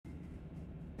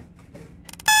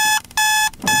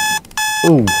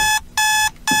Oh.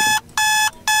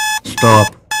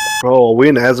 Stop. Bro, are we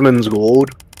in Asmon's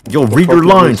Gold? Yo, read your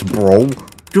lines, bro.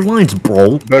 Your lines,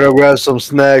 bro. Better grab some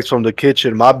snacks from the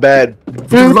kitchen. My bad.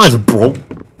 Read your lines, bro.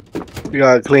 We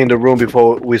gotta clean the room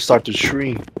before we start to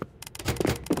stream.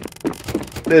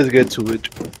 Let's get to it.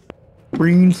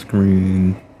 Green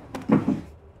screen.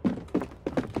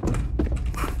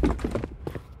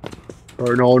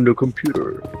 Turn on the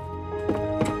computer.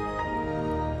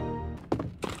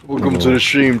 Welcome to the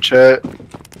stream, chat.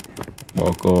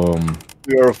 Welcome.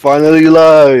 We are finally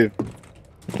live.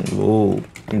 Whoa.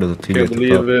 There's a TV Can't at the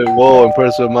believe top. it. Whoa,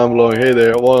 impressive, mind blowing. Hey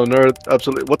there. What on earth?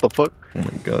 Absolutely. What the fuck? Oh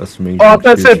my god, that's amazing. Oh,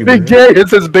 that said big gay. It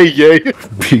says big gay.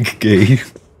 Big gay.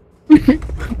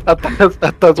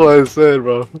 That's what I said,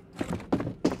 bro.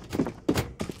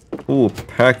 Oh,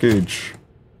 package.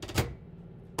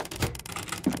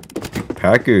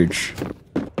 Package.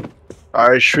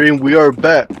 Alright, stream, we are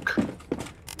back.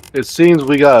 It seems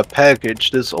we got a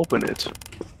package. Let's open it.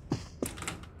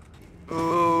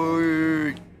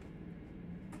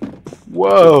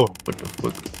 Whoa. What the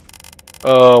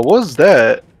fuck? What's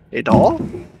that? A doll?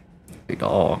 A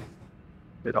doll.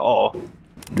 A doll.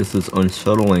 This is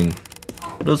unsettling.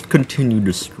 Let's continue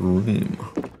to stream.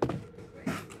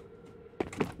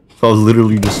 So I was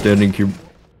literally just standing here.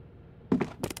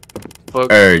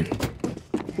 Fuck. Hey.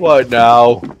 What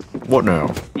now? What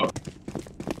now?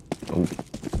 Oh.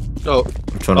 Oh.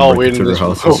 I'm trying to break into their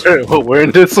houses. We're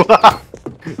in this one.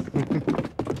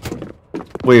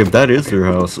 Wait, if that is their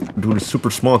house, dude, it's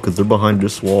super small because they're behind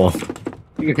this wall.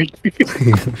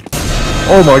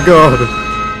 Oh my god!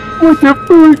 What the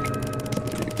fuck?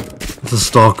 It's a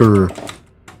stalker.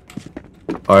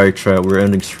 Alright, chat, we're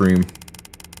ending stream.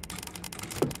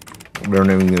 We're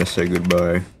not even gonna say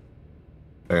goodbye.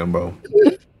 Damn, bro.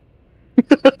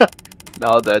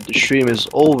 Now that the stream is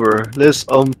over, let's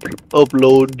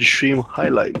upload the stream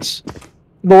highlights.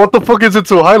 But what the fuck is it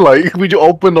to highlight? We just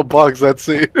open the box, that's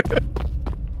it.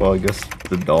 Well, I guess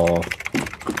the doll.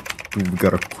 Dude, we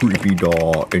got a creepy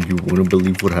doll, and you wouldn't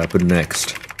believe what happened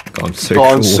next. Gone sexual.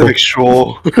 Gone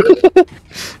sexual.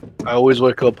 I always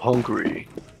wake up hungry.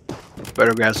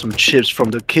 Better grab some chips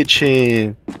from the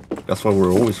kitchen. That's why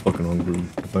we're always fucking hungry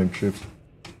to find chips.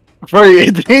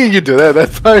 Right, didn't you do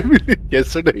that time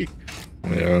yesterday?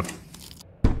 Yeah.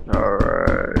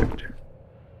 Alright.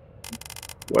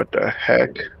 What the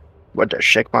heck? What the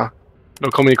shit, man?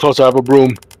 Don't come any closer, I have a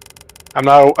broom. I'm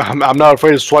not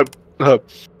afraid to swipe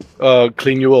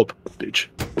clean you up, bitch.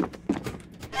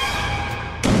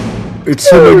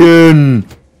 It's him again!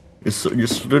 It's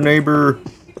the neighbor.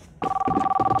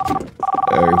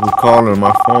 Hey, who's calling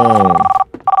my phone?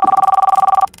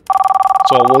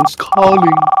 Someone's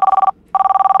calling.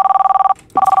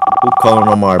 Who's calling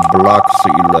on my block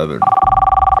C11?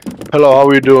 Hello, how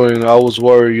are you doing? I was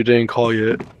worried you didn't call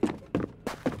yet.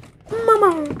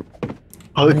 Mama.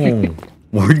 Oh,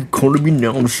 why are you calling me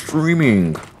now? I'm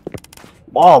streaming.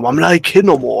 Mom, I'm not a kid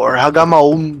no more. I got my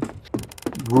own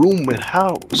room and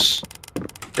house.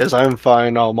 Yes, I'm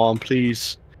fine now, Mom.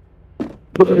 Please.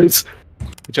 Please.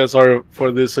 Just sorry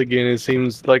for this again. It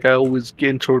seems like I always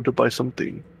get interrupted by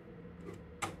something.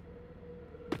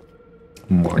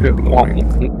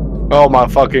 Oh my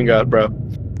fucking god, bro.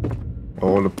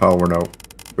 All the power now.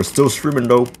 We're still streaming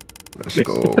though. Let's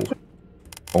go.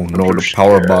 Oh no, the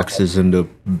power box is in the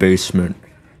basement.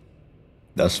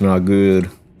 That's not good.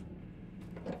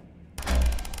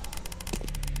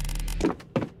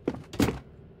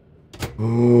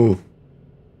 Oh.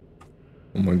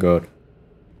 Oh my god.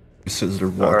 It says they're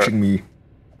watching me.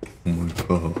 Oh my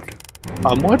god.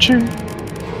 I'm watching.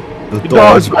 The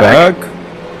dog's back?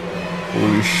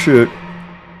 Holy shit.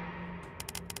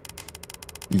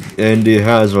 And it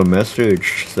has a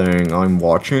message saying, I'm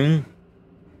watching?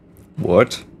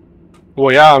 What?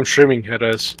 Well, yeah, I'm streaming it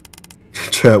as.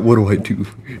 Chat, what do I do?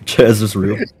 Chat, is this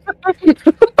real?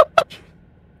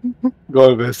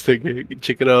 Go investigate,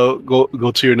 check it out, go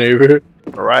to your neighbor.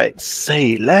 Alright,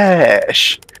 say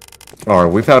Lash.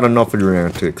 Alright, we've had enough of your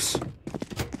antics.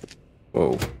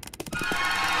 Whoa.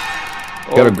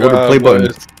 Gotta go to play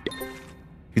button.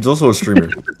 He's also a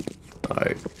streamer.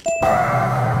 Alright.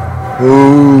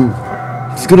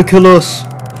 Oh, he's gonna kill us.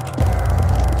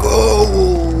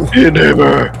 Oh, hey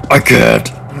neighbor. I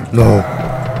can't. No.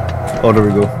 Oh, there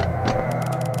we go.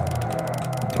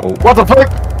 Oh. What the fuck?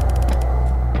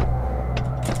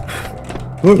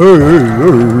 Hey,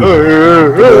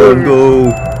 go.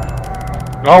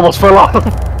 I almost fell off.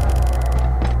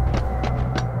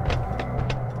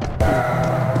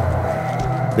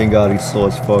 Thank God he's slow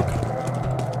as fuck.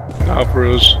 Nah,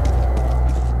 Bruce.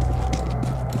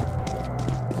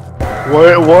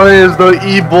 Why is the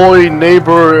e-boy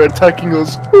neighbor attacking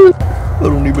us? I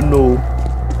don't even know.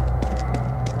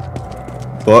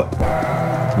 But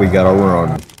we gotta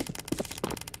run.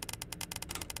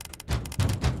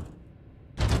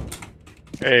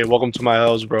 Hey, welcome to my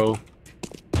house, bro.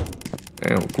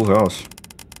 Damn, cool house.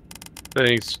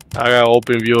 Thanks. I got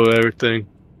open view of everything.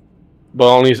 But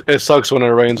only it sucks when it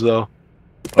rains though.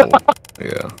 Oh,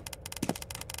 yeah.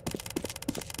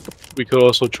 We could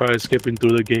also try escaping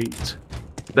through the gate.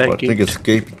 That But I gate. think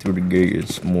escaping through the gate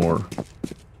is more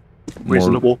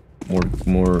Reasonable.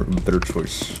 more better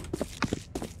choice.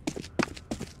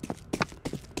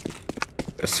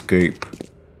 Escape.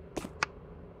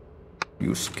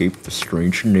 You escape the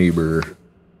strange neighbor.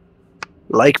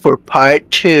 Like for part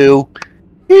 2.